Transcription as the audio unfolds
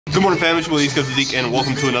Good morning, family. It's your boy East Coast Zeke, and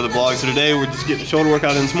welcome to another vlog. So today we're just getting the shoulder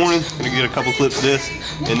workout in this morning. Gonna get a couple clips of this,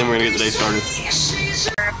 and then we're gonna get the day started.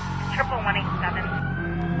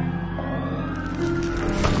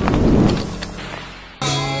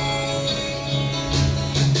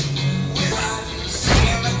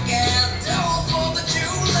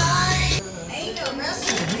 Ain't no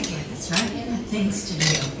wrestling weekend, that's right. I got things to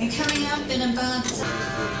do. And coming up in about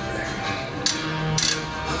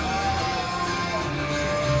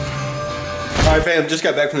Alright, fam, just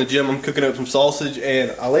got back from the gym. I'm cooking up some sausage,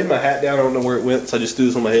 and I laid my hat down. I don't know where it went, so I just threw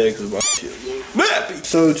this on my head because my shit was nappy.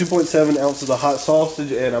 So 2.7 ounces of hot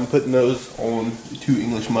sausage, and I'm putting those on 2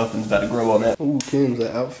 English muffins. About to grow on that. Ooh, Kim's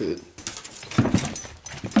that outfit.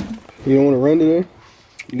 You don't want to run today?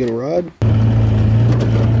 You gonna ride?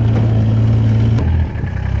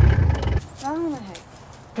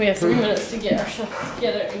 We have 3 minutes to get ourselves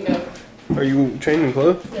together and go. Are you training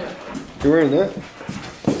clothes? Yeah. You're wearing that?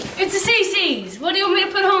 It's a CC's. What do you want me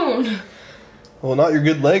to put on? Well, not your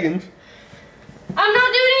good leggings. I'm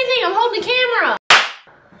not doing anything. I'm holding the camera.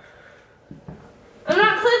 I'm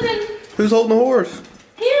not clipping Who's holding the horse?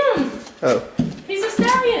 him. Oh. He's a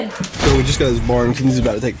stallion. So we just got this barn. Kenzi's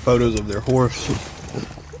about to take photos of their horse.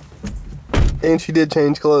 And she did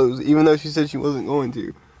change clothes, even though she said she wasn't going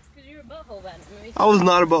to. Because you're a butthole about it. I was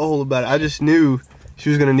not a butthole about it. I just knew she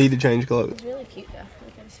was going to need to change clothes. He's really cute though.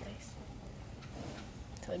 Look at his face.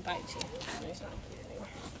 Until he bites you. No, he's not cute anymore.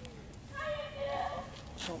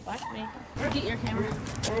 Don't bite me. Or get your camera.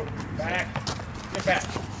 Back. Get back.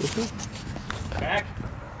 Back.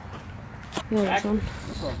 You want this one?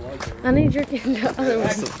 I need your the other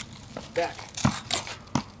one. Back.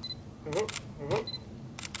 Do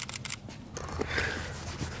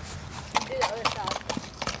the other side.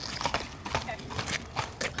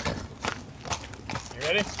 You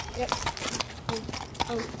ready? Yep.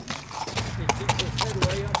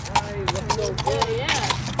 Yeah.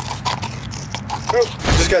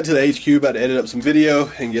 Just got to the HQ, about to edit up some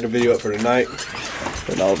video and get a video up for tonight.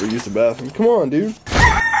 And Oliver used the bathroom. Come on, dude.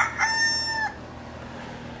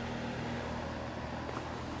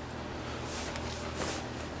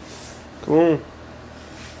 Come on.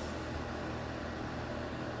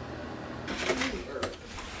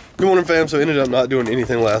 Good morning, fam. So I ended up not doing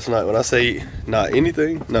anything last night. When I say not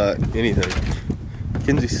anything, not anything.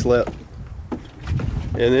 Kenzie slept.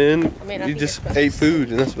 And then you just ate food,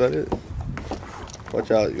 and that's about it.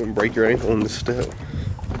 Watch out, you're gonna break your ankle on this step.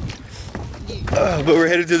 But we're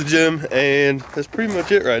headed to the gym, and that's pretty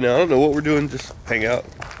much it right now. I don't know what we're doing, just hang out.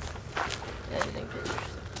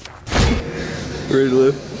 Ready to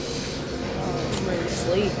live? I'm ready to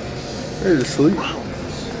sleep. Ready to sleep?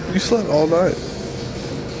 You slept all night.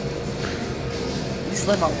 You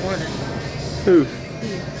slept all morning. Who?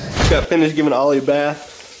 Got finished giving Ollie a bath.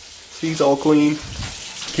 She's all clean.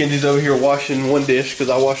 Kenzie's over here washing one dish because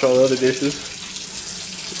I wash all the other dishes.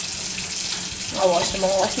 I watched them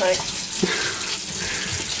all last night.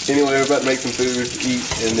 Anyway, we're about to make some food, eat,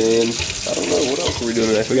 and then I don't know what else are we doing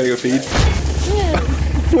today. We gotta go feed. Yeah.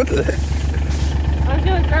 What the heck? I was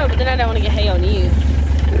gonna throw, but then I don't want to get hay on you.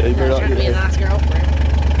 Yeah, you better I'm not trying to get be a it. nice girlfriend.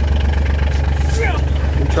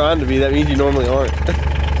 I'm trying to be. That means you normally aren't. Oh,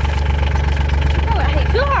 hey,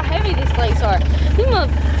 feel how heavy these plates are. These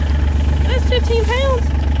that's 15 pounds.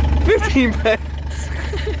 15 pounds.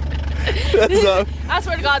 That's not. I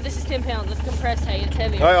swear to God, this is 10 pounds. It's compressed hay. It's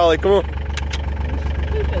heavy. All right, Ollie, come on.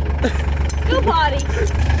 Go potty.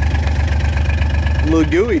 A little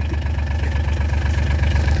gooey.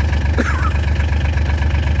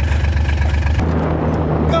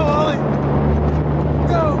 Go, Ollie.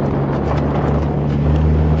 Go.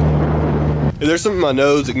 If there's something in my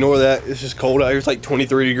nose, ignore that. It's just cold out here. It's like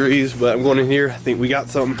 23 degrees, but I'm going in here. I think we got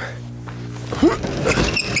something. Oh,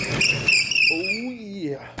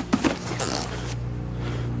 yeah.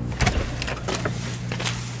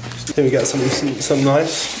 I think we got something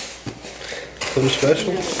nice. Something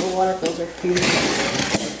special. A water filter.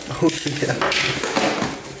 Oh, yeah.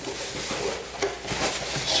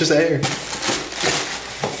 It's just air.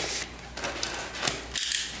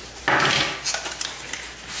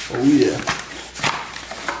 Oh, yeah.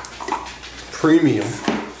 Premium.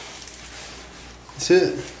 That's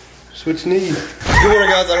it. That's what you need. Good morning,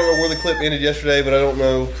 guys. I don't know where the clip ended yesterday, but I don't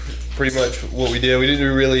know pretty much what we did. We didn't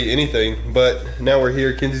do really anything, but now we're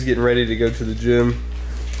here. Kenzie's getting ready to go to the gym.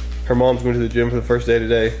 Her mom's going to the gym for the first day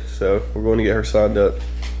today, so we're going to get her signed up.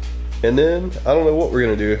 And then, I don't know what we're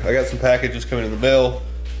going to do. I got some packages coming in the mail,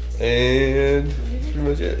 and that's pretty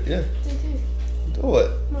much it. Yeah.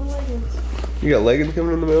 What? My leggings. You got leggings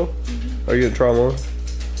coming in the mail? Are you going to try them on?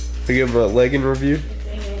 Can you give them a legging review?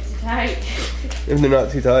 Dang it, it's too tight. If they're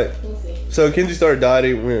not too tight. We'll see. So Kenzie started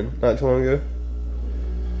dieting when? Not too long ago?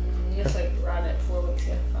 Just like right at 4 weeks,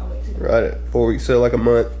 yeah, 5 weeks ago. Right at 4 weeks, so like a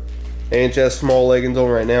month. And she has small leggings on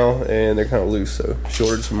right now, and they're kind of loose, so she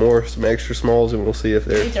ordered some extra smalls, and we'll see if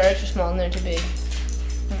they're... These are extra small and they're too big.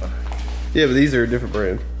 Yeah, but these are a different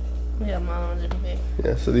brand. Yeah, my ones are too big.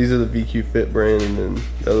 Yeah, so these are the VQ Fit brand, and then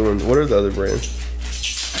the other ones, what are the other brands?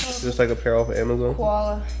 Just like a pair off of Amazon?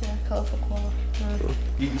 Koala, yeah, colorful koala.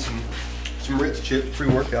 Eating some Ritz chips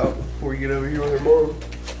pre-workout before you get over here with her mom.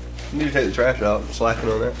 You need to take the trash out. I'm slacking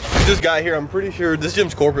on that. We just got here. I'm pretty sure this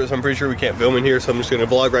gym's corporate, so I'm pretty sure we can't film in here. So I'm just gonna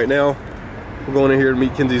vlog right now. We're going in here to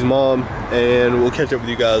meet Kenzie's mom, and we'll catch up with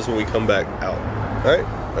you guys when we come back out. All right,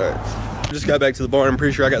 all right. Just got back to the barn. I'm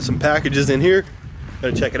pretty sure I got some packages in here.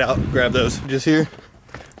 Gotta check it out. Grab those. Just here.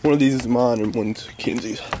 One of these is mine, and one's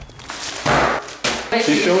Kenzie's.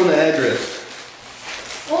 She's showing the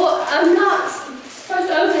address. Well, I'm not supposed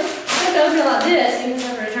to open it. I have to open it like this, even if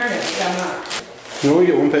I return it, but I'm not. You only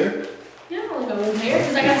get one pair? Yeah, I'm only going one pair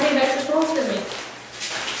because I got to take extra smalls with me.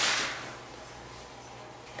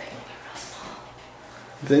 They're gonna be real small.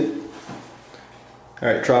 You think? All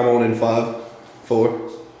right, try them on in 5,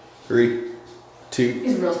 4, 3, 2,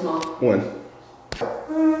 These are real small. 1.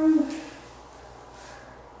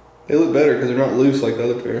 They look better because they're not loose like the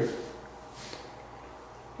other pair.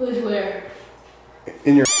 Who's where?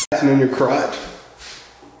 In your ass and in your crotch.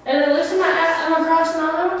 And it looks in my ass, am I crossing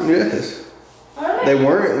all over? Yes. Are They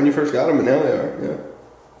weren't when you first got them, but now they are. Yeah.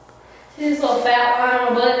 See this little fat line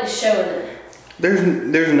on my butt is showing it. There's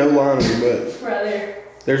no line on your butt. Right there.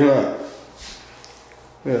 There's not.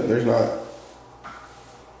 Yeah, there's not.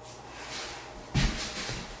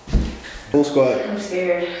 Full squat. I'm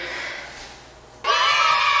scared.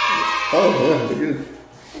 Oh yeah, they're good.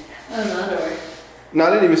 Oh, my underwear. No, I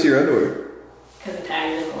didn't even see your underwear. Because the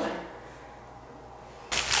tag is in the way.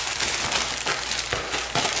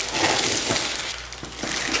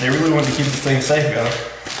 They really wanted to keep this thing safe, guys.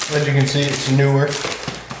 As you can see, it's newer.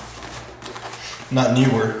 Not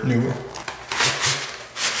newer, newer.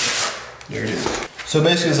 There it is. So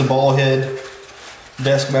basically it's a ball head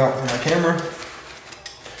desk mount for my camera.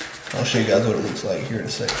 I'll show you guys what it looks like here in a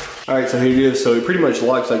second. All right, so here it is. So it pretty much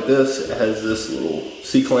locks like this. It has this little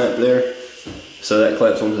C-clamp there. So that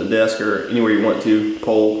clamps onto the desk or anywhere you want to,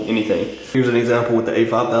 pole, anything. Here's an example with the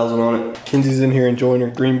A5000 on it. Kenzie's in here enjoying her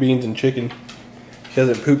green beans and chicken. She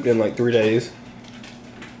hasn't pooped in like 3 days.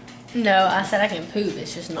 No, I said I can poop.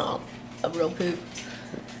 It's just not a real poop.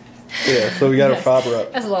 Yeah, so we got her fiber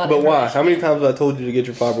up. That's a lot of But why? information. How many times have I told you to get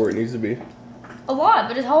your fiber where it needs to be? A lot,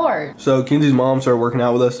 but it's hard. So Kenzie's mom started working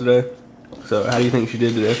out with us today. So how do you think she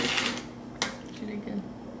did today? She did good.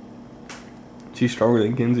 She's stronger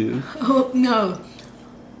than Kenzie is. Oh, no.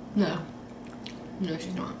 No. No,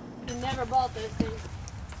 she's not. I never bought those things.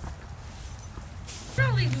 Look at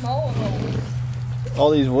all these mole holes. All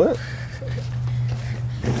these what?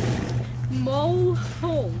 Mole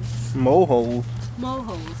holes. Mole holes. Mole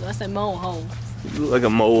holes. I said mole holes. You look like a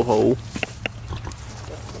mole hole.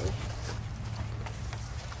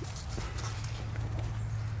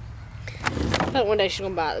 I thought one day she's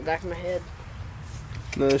gonna bite the back of my head.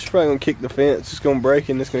 No, she's probably gonna kick the fence. It's gonna break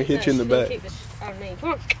and it's gonna hit you in the back.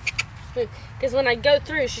 Come on. Because when I go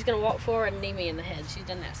through, she's gonna walk forward and knee me in the head. She's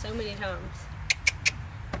done that so many times.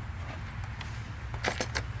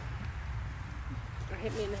 Or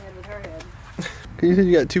hit me in the head with her head. You said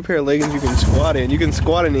you got 2 pair of leggings you can squat in. You can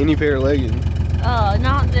squat in any pair of leggings.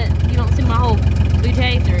 Not that you don't see my whole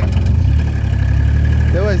booty through.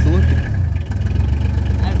 Nobody's looking.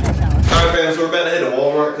 Alright, Alright fam, so we're about to head to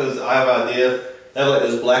Walmart because I have an idea. They have like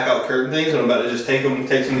those blackout curtain things, and I'm about to just take some of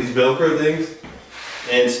these Velcro things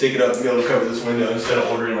and stick it up and be able to cover this window instead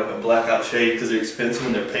of ordering like a blackout shade because they're expensive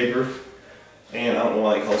and they're paper. And I don't know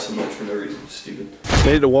why it costs so much for no reason. It's stupid.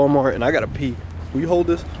 Made it to Walmart and I gotta pee. Will you hold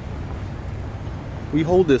this? Will you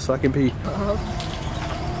hold this so I can pee?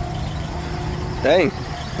 Dang,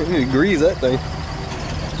 I need to grease that thing.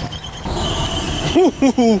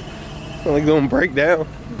 I'm like gonna break down.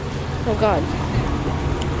 Oh God.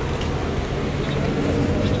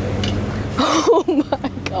 Oh my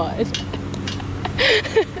God.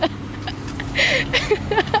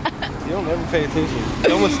 You don't ever pay attention.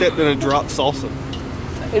 Someone stepped in and dropped salsa.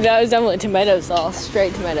 That was definitely tomato sauce,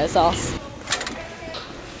 straight tomato sauce.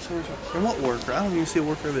 And what worker? I don't even see a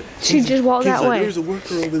worker over there. She just walked that way. There's a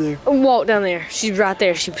worker over there. Walk down there. She's right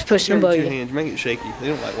there. She was pushing a Turn 2 buggy. hands, make it shaky. They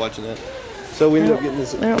don't like watching that. So we ended up getting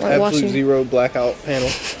this I don't like absolute watching. zero blackout panel.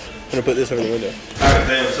 I'm gonna put this over the window. Alright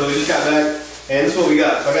fam, so we just got back and this is what we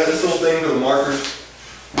got. So I got this little thing for the markers.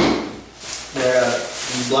 I got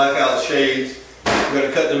these blackout shades. We're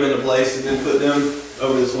gonna cut them into place and then put them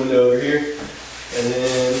over this window over here. And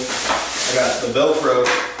then I I got the Velcro.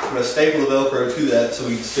 I'm gonna staple the Velcro to that so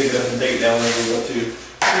we can stick it up and take it down whenever we want to. 2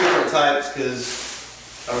 different types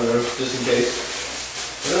because, I don't know, just in case.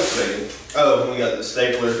 What else did I get? Oh, we got the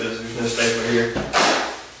stapler because there's no stapler here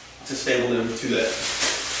to staple them to that.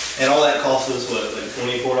 And all that cost us what, like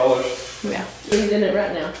 $24? Yeah. He's in it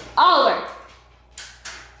right now. Oliver!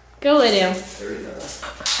 Go lay down. 39.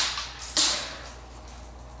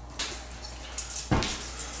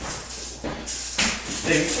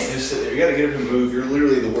 Hey, you can't just sit there. You gotta get up and move. You're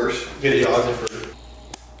literally the worst videographer.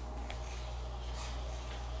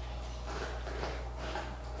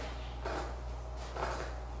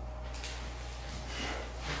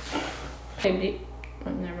 Hey, oh,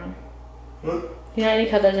 never mind. What? You know how you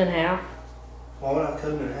cut those in half? Why would I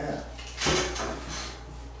cut them in half?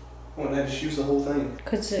 Why wouldn't I just use the whole thing?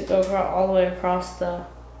 Because it goes all the way across the...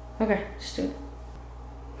 Okay, just do it.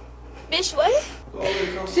 Bitch, what? All the way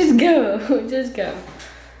across. Just go. Just go.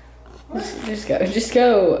 Just go. Just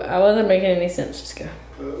go. I wasn't making any sense. Just go.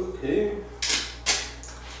 Okay.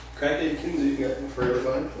 Crackhead Kinsey got forever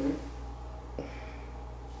fine for me.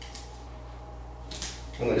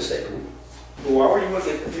 I'm gonna staple them. Well, why were you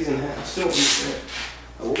wanting to cut these in half? I still don't understand.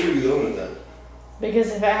 What were you going with that?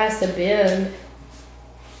 Because if it has to bend...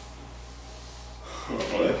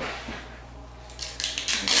 What?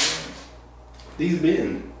 These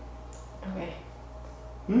bend. Okay.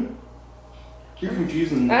 You're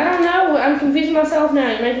confusing me. I don't know. I'm confusing myself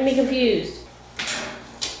now. You're making me confused.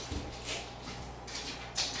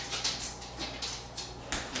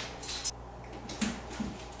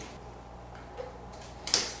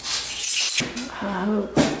 Oh.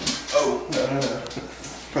 Oh, no.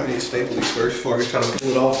 Probably need to staple these first before I try to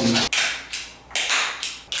pull it off. And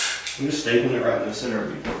I'm just stapling it right in the center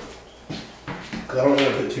of it. Because I don't want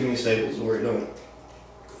to put too many staples where it don't.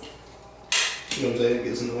 You know what I'm saying? It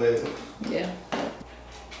gets in the way of it. Yeah.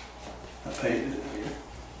 I painted it here.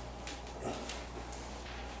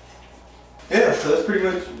 Yeah, so that's pretty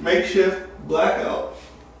much makeshift blackout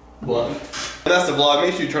blind. And that's the vlog.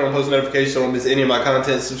 Make sure you turn on post notifications so you don't miss any of my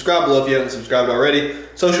content. Subscribe below if you haven't subscribed already.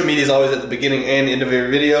 Social media is always at the beginning and end of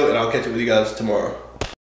every video, and I'll catch up with you guys tomorrow.